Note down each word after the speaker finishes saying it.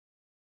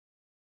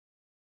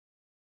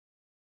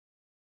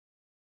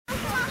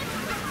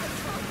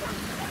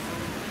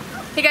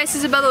Hey guys,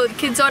 Izabella with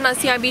KidZone on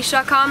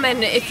CIBeach.com,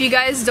 and if you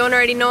guys don't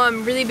already know,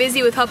 I'm really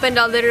busy with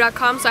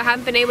helpend.litter.com, so I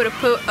haven't been able to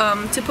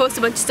post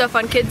a bunch of stuff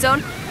on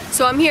KidZone.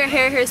 So I'm here at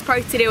Harris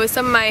Park today with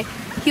some of my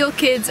heel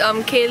kids,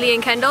 Kailee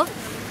and Kendall,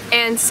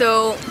 and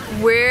so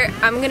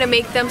I'm gonna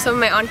make them some of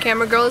my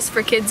on-camera girls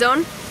for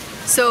KidZone.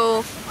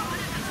 So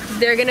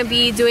they're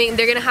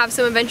gonna have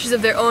some adventures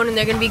of their own, and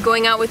they're gonna be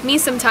going out with me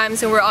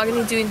sometimes, and we're all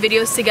gonna be doing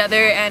videos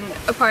together and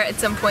apart at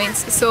some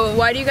points. So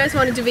why do you guys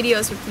want to do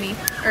videos with me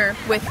or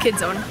with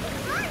KidZone?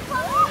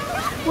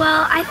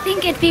 Well, I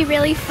think it'd be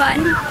really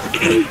fun,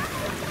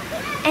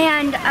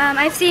 and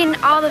I've seen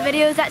all the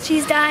videos that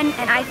she's done,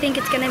 and I think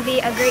it's going to be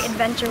a great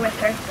adventure with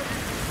her.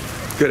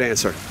 Good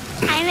answer.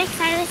 I'm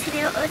excited to do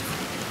it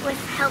with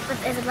help with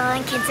Izabella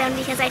and KidZone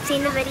because I've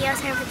seen the videos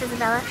of her with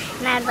Izabella,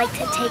 and I'd like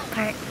to take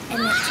part in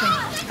it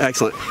too.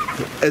 Excellent.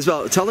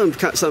 Isabella, tell them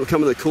some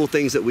of the cool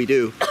things that we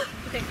do.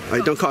 Okay, all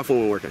right, don't cough when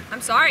we're working.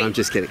 I'm sorry. I'm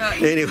just kidding.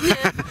 Anyway,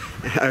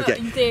 okay.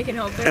 You think I can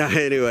help it?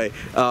 Anyway,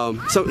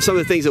 some of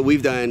the things that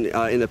we've done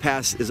in the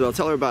past as well.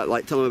 Tell them about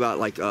the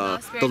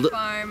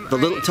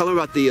farm. Tell them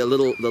about the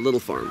little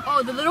farm.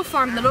 Oh, the little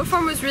farm. The little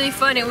farm was really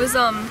fun. It was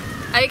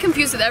I get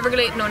confused with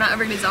Everglades. No, not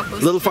Everglades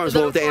Outpost. Little farm's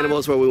one with the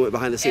animals where we went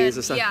behind the scenes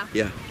and stuff.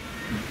 Yeah.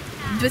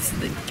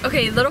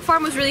 Okay, Little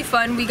Farm was really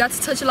fun. We got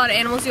to touch a lot of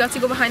animals. We got to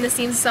go behind the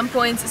scenes at some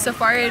points.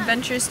 Safari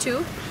Adventures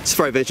too.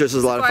 Safari Adventures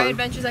was a lot of fun. Safari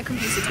Adventures, I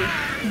confused it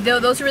too.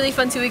 Those were really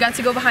fun too. We got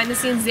to go behind the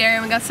scenes there,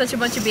 and we got to touch a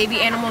bunch of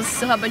baby animals.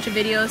 Still have a bunch of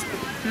videos.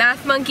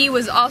 Math Monkey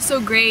was also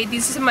great.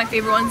 These are some of my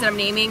favorite ones that I'm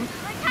naming,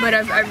 but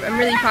I'm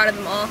really proud of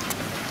them all.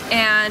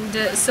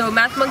 And so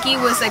Math Monkey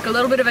was like a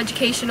little bit of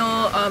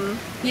educational,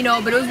 you know,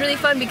 but it was really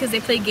fun because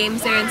they played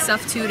games there and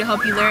stuff too to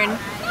help you learn.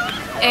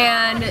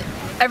 And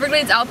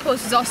Everglades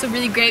Outpost is also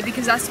really great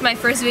because that's my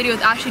first video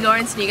with Ashley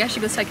Lawrence, and you guys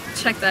should go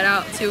check that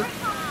out too.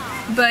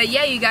 But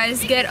yeah, you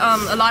guys get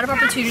a lot of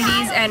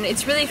opportunities, and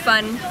it's really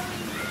fun.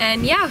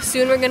 And yeah,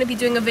 soon we're going to be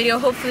doing a video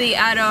hopefully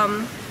at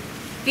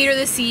Feet of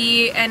the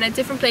Sea and at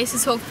different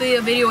places. Hopefully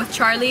a video with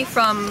Charlie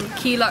from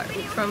Key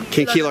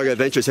Largo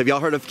Adventures. Have y'all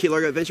heard of Key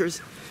Largo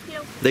Adventures?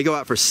 No. They go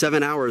out for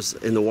 7 hours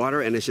in the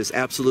water, and it's just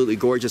absolutely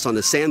gorgeous on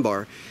the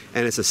sandbar,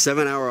 and it's a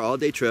 7-hour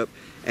all-day trip.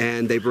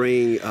 And they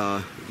bring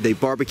they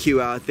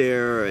barbecue out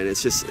there, and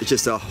it's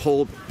just a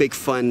whole big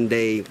fun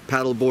day,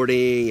 paddle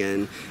boarding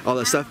and all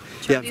that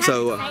stuff. Yeah,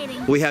 so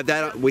we have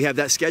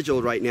that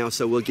scheduled right now,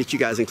 so we'll get you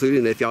guys included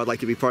in it if y'all would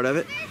like to be part of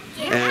it.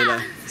 Yeah.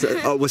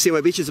 And what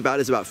CMI Beach is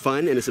about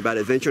fun, and it's about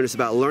adventure, and it's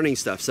about learning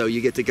stuff. So you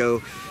get to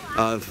go,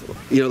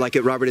 you know, like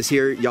at Robert is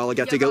Here, y'all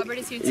got to go. Robert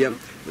is here too. Yeah,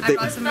 I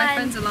brought some of my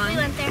friends along.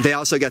 They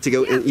also got to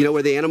go. And you know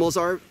where the animals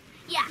are?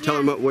 Yeah. Tell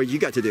them what you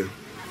got to do.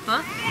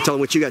 Huh? Tell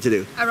them what you got to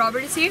do.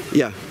 Robert is here?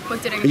 Yeah.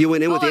 What did I go? You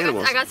went in with the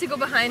animals. I got to go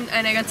behind,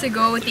 and I got to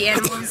go with the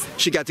animals.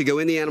 She got to go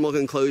in the animal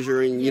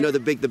enclosure, and you know the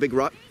big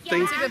rock thing?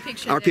 That's a good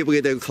picture. Our people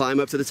get to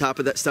climb up to the top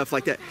of that stuff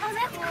like that. Oh,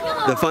 that's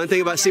cool. The fun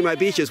thing about CMI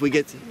Beach is we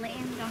get to...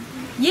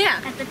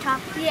 Yeah. At the top.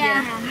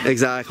 Yeah.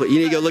 Exactly. You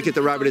need to go look at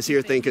the Robert is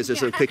Here thing because there's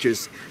some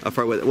pictures of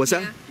her with it. What's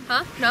that?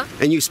 Huh? No?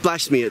 And you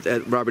splashed me at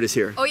Robert is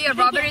Here. Oh yeah,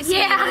 Robert is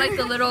here. Like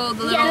the little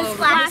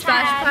splash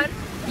pad.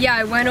 Yeah,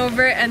 I went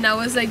over and I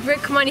was like,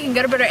 Rick, come on, you can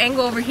get a better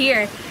angle over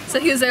here. So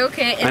he was like,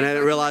 okay. And I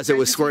didn't realize it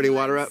was squirting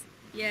water up.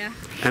 Yeah.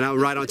 And I'm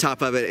right on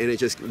top of it, and it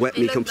just wet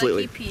me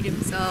completely. Like he peed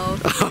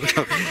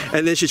himself.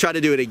 And then she tried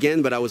to do it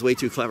again, but I was way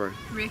too clever.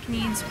 Rick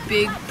needs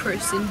big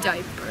person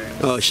diapers.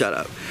 Oh, shut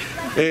up.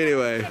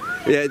 Anyway,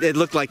 yeah, it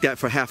looked like that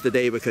for half the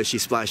day because she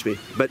splashed me.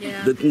 But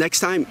the next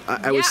time,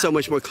 I was so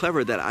much more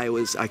clever that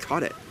I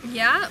caught it.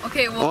 Yeah?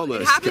 Okay, well,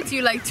 almost. It happened to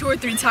you like 2 or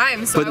 3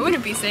 times, so I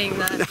wouldn't be saying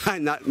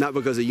that. not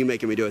because of you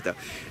making me do it, though.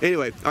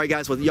 Anyway, all right,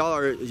 guys, well,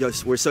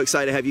 we're so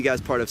excited to have you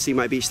guys part of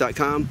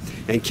CMIBeach.com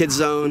and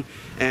KidZone,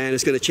 and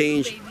it's going to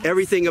change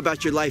everything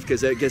about your life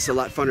because it gets a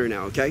lot funner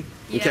now, okay?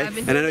 Yeah, okay?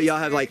 And I know y'all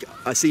have, like,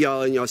 I see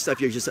y'all and y'all stuff,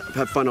 you just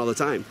have fun all the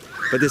time.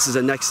 But this is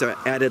a next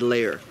added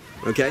layer.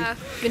 Okay? Yeah,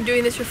 I've been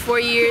doing this for 4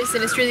 years,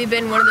 and it's really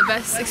been one of the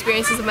best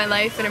experiences of my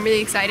life, and I'm really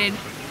excited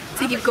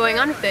to keep going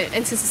on with it.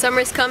 And since the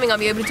summer is coming, I'll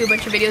be able to do a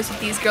bunch of videos with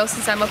these girls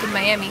since I'm up in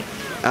Miami.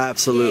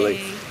 Absolutely.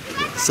 Yay.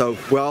 So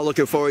we're all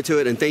looking forward to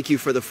it, and thank you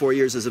for the 4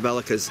 years, Izabella,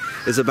 because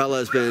Izabella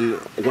has been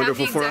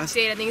wonderful for us.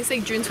 Date. I think it's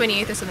like June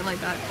 28th or something like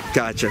that.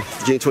 Gotcha.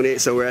 June 28th,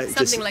 so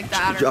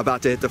we're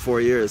about to hit the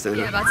 4 years then.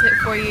 Yeah, about to hit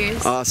 4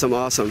 years. Awesome,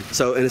 awesome.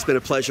 So, and it's been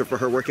a pleasure for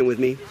her working with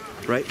me,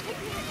 right?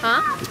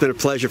 Huh? It's been a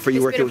pleasure for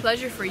you working with me. It's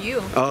been a pleasure for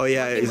you. Oh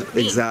yeah,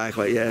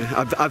 exactly,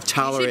 yeah. I've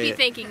tolerated. You should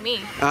be thanking me.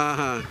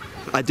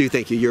 I do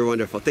thank you. You're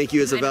wonderful. Thank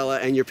you,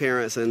 Izabella, and your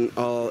parents, and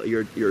all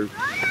your.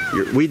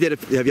 We did.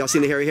 Have y'all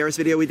seen the Harry Harris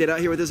video we did out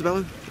here with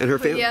Izabella and her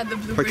family? Yeah,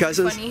 her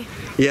cousins. Funny.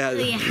 Yeah.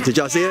 Did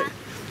y'all see it?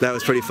 That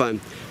was pretty fun.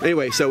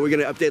 Anyway, so we're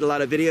gonna update a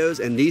lot of videos,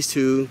 and these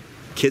 2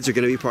 kids are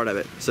gonna be part of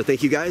it. So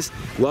thank you guys.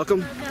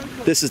 Welcome.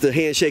 This is the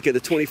handshake of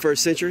the 21st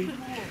century.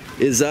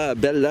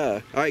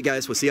 Izabella. All right,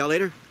 guys. We'll see y'all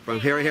later from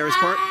Harry Harris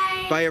Park.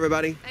 Bye,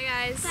 everybody. Bye,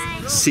 guys.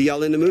 Bye. See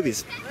y'all in the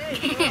movies.